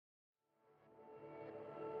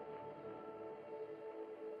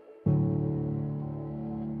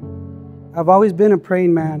I've always been a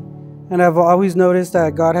praying man, and I've always noticed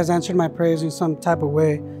that God has answered my prayers in some type of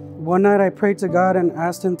way. One night I prayed to God and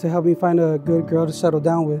asked Him to help me find a good girl to settle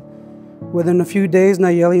down with. Within a few days,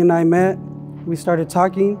 Nallely and I met. We started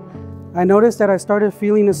talking. I noticed that I started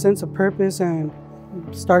feeling a sense of purpose and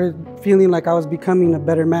started feeling like I was becoming a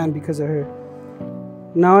better man because of her.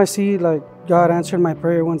 Now I see like God answered my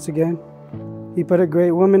prayer once again. He put a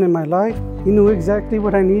great woman in my life. He knew exactly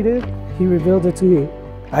what I needed. He revealed it to me.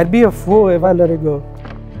 I'd be a fool if I let her go.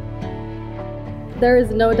 There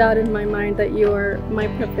is no doubt in my mind that you are my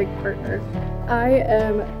perfect partner. I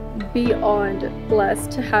am beyond blessed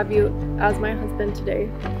to have you as my husband today.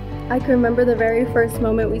 I can remember the very first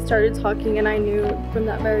moment we started talking, and I knew from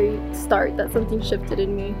that very start that something shifted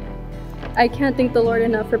in me. I can't thank the Lord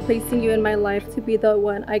enough for placing you in my life to be the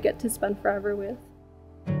one I get to spend forever with.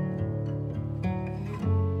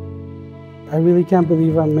 I really can't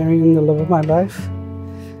believe I'm marrying the love of my life.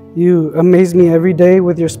 You amaze me every day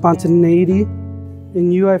with your spontaneity.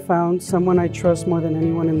 In you I found someone I trust more than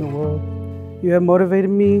anyone in the world. You have motivated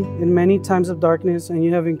me in many times of darkness, and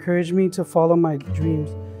you have encouraged me to follow my dreams.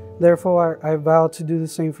 Therefore, I vow to do the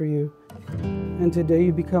same for you. And today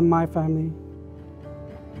you become my family.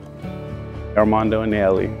 Armando and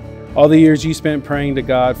Nallely, all the years you spent praying to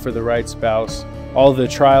God for the right spouse, all the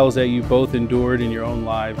trials that you both endured in your own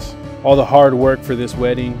lives, all the hard work for this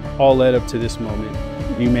wedding, all led up to this moment.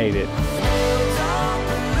 You made it.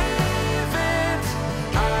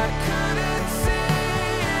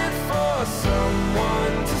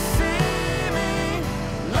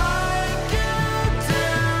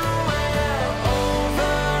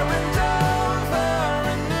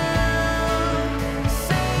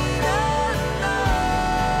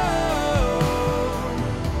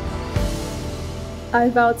 I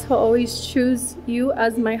vow to always choose you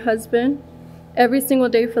as my husband every single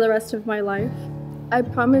day for the rest of my life. I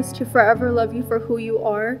promise to forever love you for who you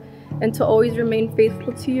are and to always remain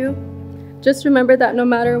faithful to you. Just remember that no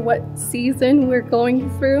matter what season we're going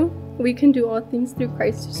through, we can do all things through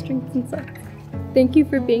Christ who strengthens us. Thank you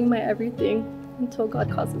for being my everything until God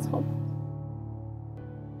calls us home.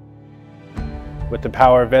 With the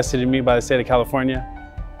power vested in me by the state of California,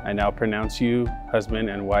 I now pronounce you husband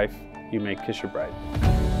and wife. You may kiss your bride.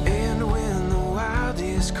 And when the wild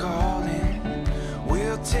is calling,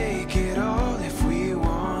 we'll take it all if we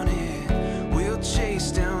want it. We'll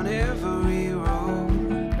chase down every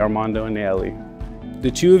road. Armando and Nallely,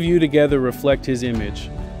 the two of you together reflect His image.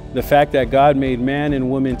 The fact that God made man and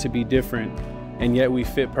woman to be different, and yet we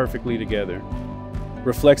fit perfectly together,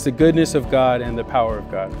 reflects the goodness of God and the power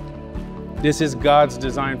of God. This is God's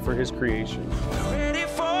design for His creation.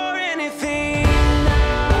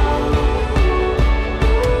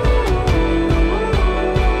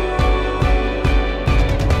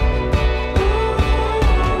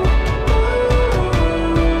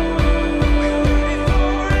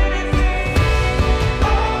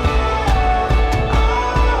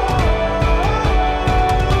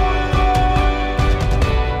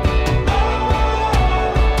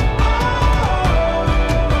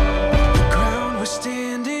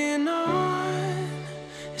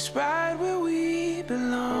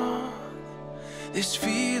 This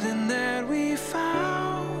feeling that we found.